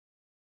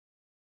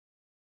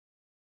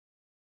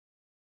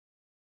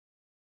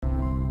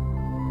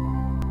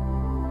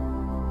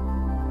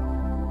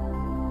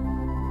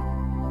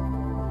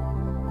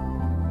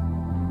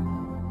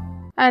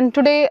and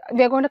today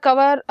we are going to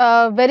cover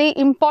a very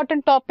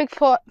important topic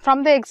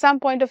from the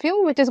exam point of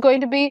view, which is going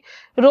to be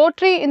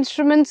rotary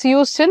instruments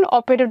used in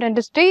operative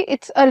dentistry.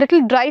 It's a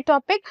little dry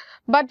topic,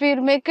 but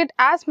we'll make it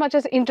as much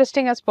as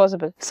interesting as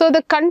possible. So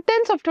the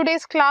contents of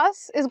today's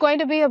class is going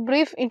to be a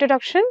brief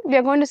introduction. We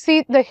are going to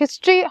see the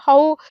history,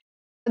 how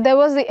there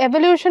was the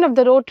evolution of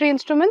the rotary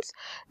instruments.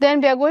 Then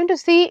we are going to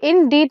see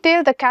in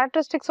detail the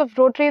characteristics of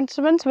rotary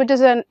instruments, which is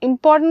an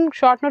important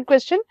short note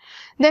question.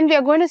 Then we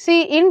are going to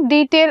see in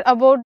detail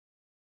about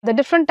the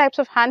different types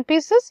of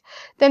handpieces.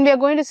 Then we are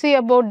going to see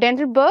about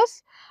dental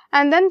burrs,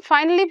 and then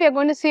finally we are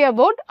going to see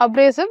about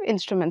abrasive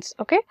instruments.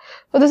 Okay,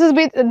 so this is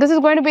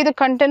going to be the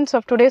contents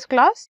of today's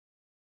class.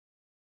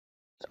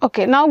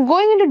 Okay, now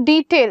going into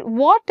detail,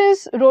 what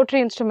is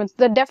rotary instruments?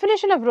 The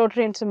definition of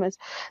rotary instruments.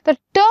 The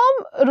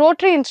term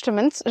rotary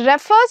instruments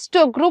refers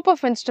to a group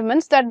of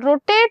instruments that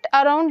rotate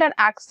around an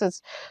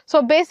axis.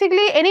 So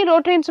basically, any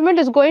rotary instrument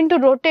is going to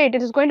rotate,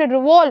 it is going to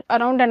revolve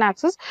around an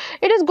axis.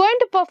 It is going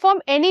to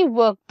perform any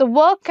work. The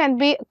work can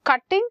be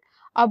cutting,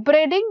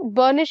 abrading,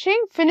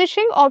 burnishing,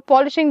 finishing or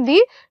polishing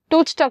the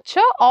tooth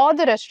structure or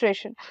the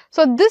restoration.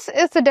 So this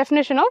is the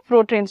definition of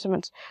rotary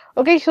instruments.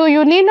 Okay, so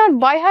you need not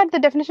by heart the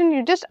definition,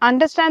 you just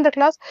understand the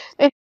class.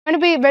 It's going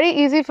to be very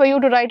easy for you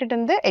to write it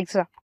in the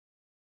exam.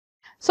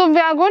 So we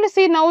are going to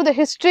see now the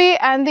history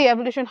and the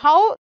evolution,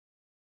 how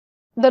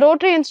the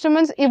rotary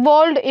instruments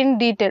evolved in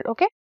detail.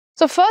 Okay,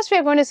 so first we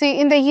are going to see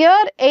in the year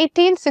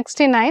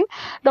 1869,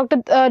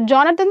 Dr.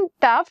 Jonathan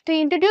Taft,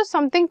 he introduced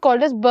something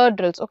called as burr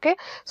drills. Okay,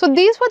 so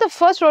these were the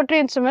first rotary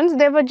instruments.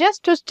 They were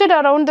just twisted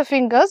around the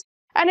fingers,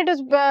 and it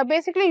is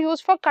basically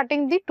used for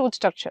cutting the tooth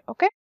structure.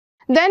 Okay,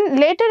 then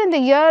later in the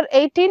year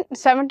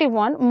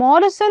 1871,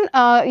 Morrison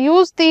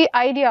used the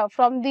idea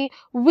from the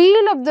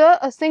wheel of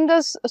the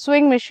singer's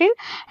sewing machine,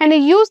 and he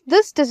used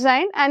this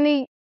design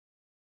and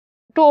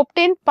to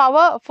obtain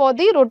power for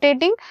the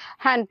rotating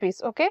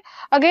handpiece. Okay,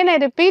 again I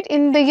repeat,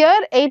 in the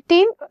year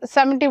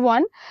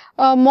 1871,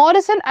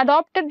 Morrison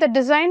adopted the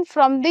design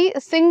from the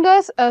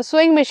Singer's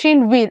sewing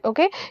machine wheel.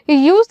 Okay, he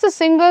used the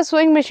Singer's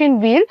sewing machine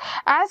wheel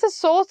as a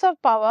source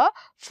of power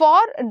for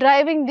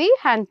driving the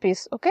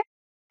handpiece. Okay,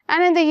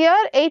 and in the year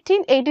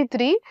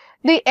 1883,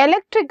 the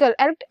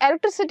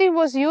electricity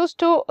was used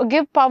to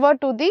give power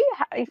to the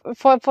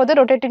for the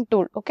rotating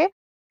tool. Okay,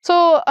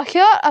 so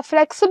here a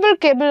flexible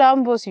cable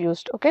arm was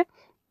used. Okay,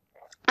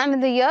 and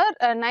in the year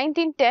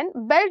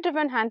 1910,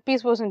 belt-driven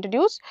handpiece was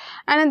introduced,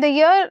 and in the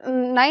year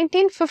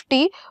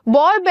 1950,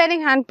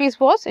 ball-bearing handpiece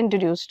was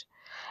introduced.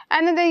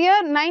 And in the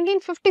year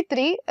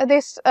 1953,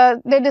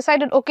 they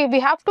decided, okay,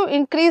 we have to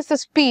increase the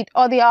speed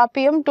or the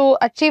RPM to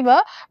achieve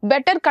a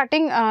better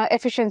cutting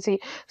efficiency.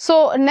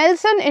 So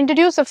Nelson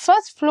introduced the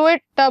first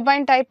fluid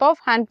turbine type of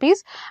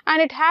handpiece, and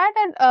it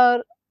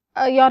had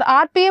your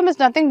RPM is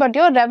nothing but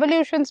your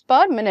revolutions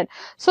per minute.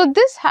 So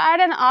this had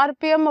an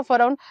RPM of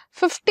around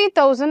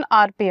 50,000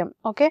 RPM.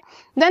 Okay,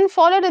 then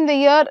followed in the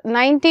year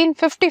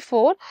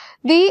 1954,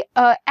 the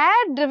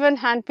air driven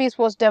handpiece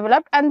was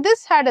developed, and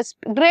this had a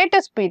greater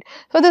speed.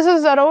 So this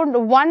is around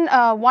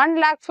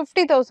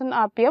 1,50,000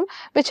 RPM,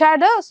 which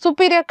had a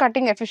superior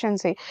cutting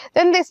efficiency.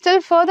 Then they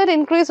still further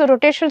increased the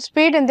rotational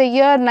speed in the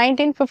year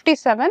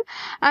 1957,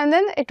 and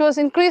then it was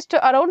increased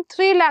to around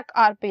 3 lakh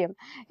RPM.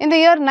 In the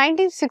year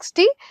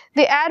 1960,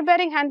 the air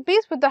bearing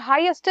handpiece with the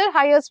higher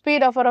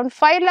speed of around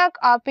 5 lakh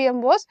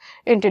RPM was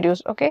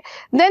introduced. Okay,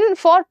 then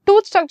for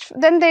tooth structure,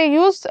 then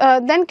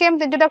came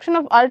the introduction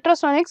of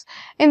ultrasonics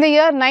in the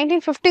year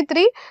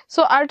 1953.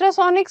 So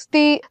ultrasonics,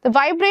 the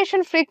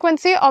vibration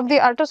frequency of the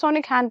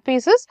ultrasonic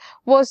handpieces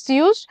was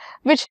used,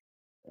 which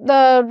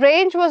the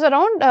range was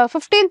around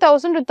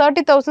 15,000 to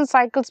 30,000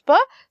 cycles per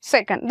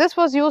second. This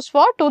was used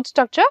for tooth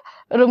structure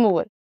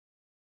removal.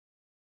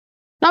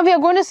 Now we are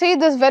going to see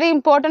this very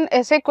important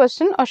essay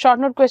question or short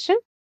note question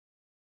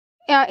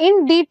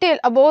in detail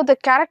about the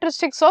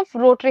characteristics of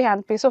rotary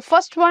handpiece. So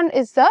first one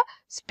is the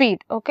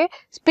speed. Okay,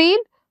 speed,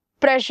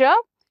 pressure,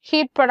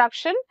 heat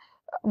production,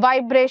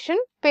 vibration,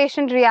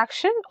 patient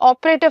reaction,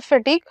 operator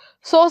fatigue,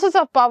 sources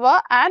of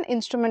power and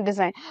instrument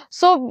design.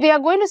 So we are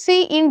going to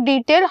see in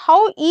detail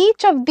how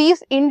each of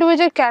these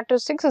individual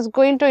characteristics is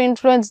going to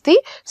influence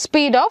the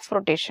speed of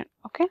rotation.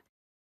 Okay.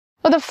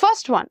 So the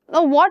first one,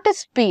 now what is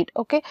speed?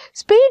 Okay,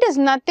 speed is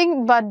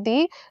nothing but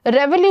the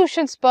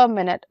revolutions per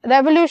minute.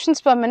 Revolutions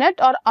per minute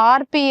or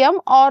RPM,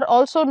 or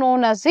also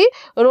known as the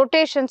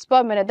rotations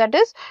per minute. That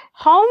is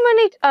how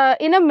many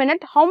in a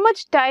minute, how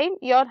much time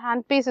your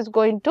handpiece is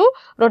going to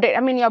rotate. I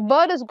mean your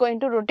burr is going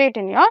to rotate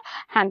in your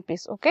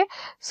handpiece. Okay,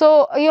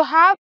 so you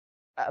have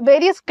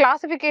various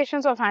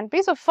classifications of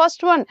handpiece. So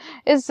first one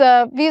is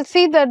we'll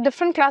see the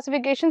different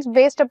classifications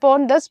based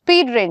upon the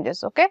speed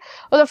ranges. Okay,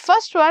 so the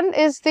first one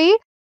is the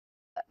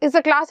is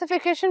a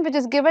classification which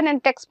is given in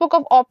textbook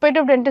of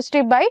operative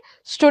dentistry by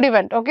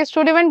Studevant. Okay,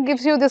 Studevant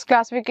gives you this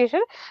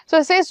classification. So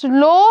it says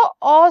low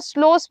or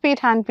slow speed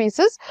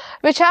handpieces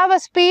which have a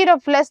speed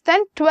of less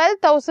than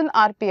 12,000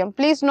 RPM.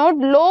 Please note,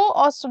 low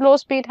or slow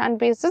speed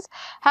handpieces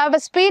have a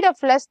speed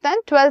of less than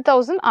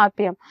 12,000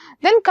 RPM.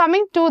 Then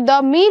coming to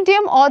the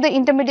medium or the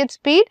intermediate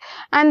speed,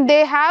 and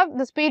they have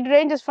the speed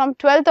range is from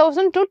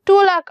 12,000 to 2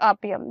 lakh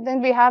RPM.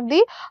 Then we have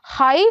the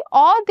high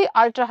or the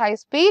ultra high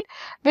speed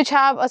which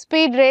have a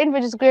speed range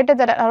which is greater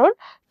than around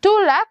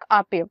 2 lakh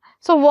RPM.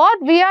 So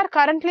what we are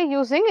currently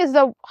using is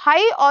the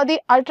high or the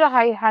ultra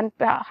high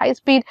high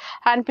speed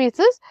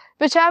handpieces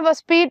which have a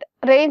speed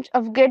range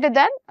of greater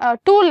than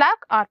 2 lakh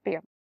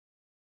RPM.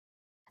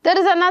 There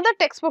is another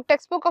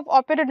textbook of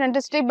operative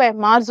dentistry by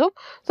Marzouk.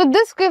 So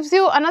this gives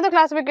you another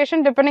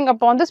classification depending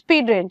upon the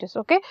speed ranges.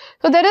 Okay,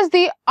 so there is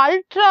the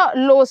ultra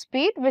low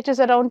speed which is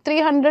around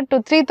 300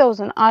 to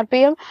 3000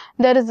 RPM.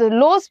 There is a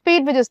low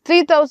speed which is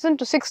 3000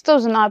 to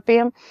 6000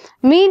 RPM.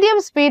 Medium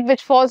speed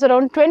which falls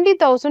around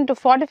 20,000 to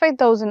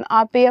 45,000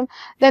 RPM.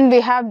 Then we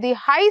have the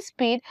high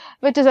speed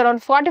which is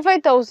around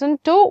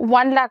 45,000 to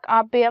 1 lakh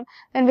RPM.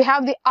 Then we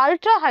have the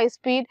ultra high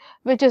speed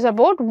which is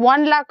about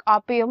 1 lakh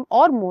RPM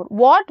or more.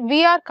 What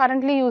we are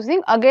currently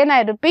using, again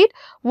I repeat,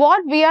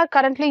 what we are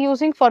currently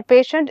using for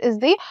patient is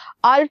the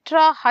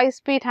ultra high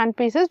speed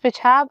handpieces which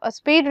have a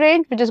speed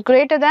range which is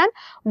greater than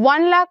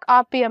 1 lakh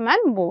RPM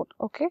and more.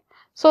 Okay,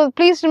 so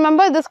please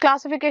remember this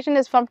classification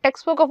is from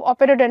textbook of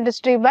operative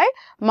dentistry by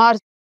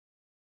Marzouk.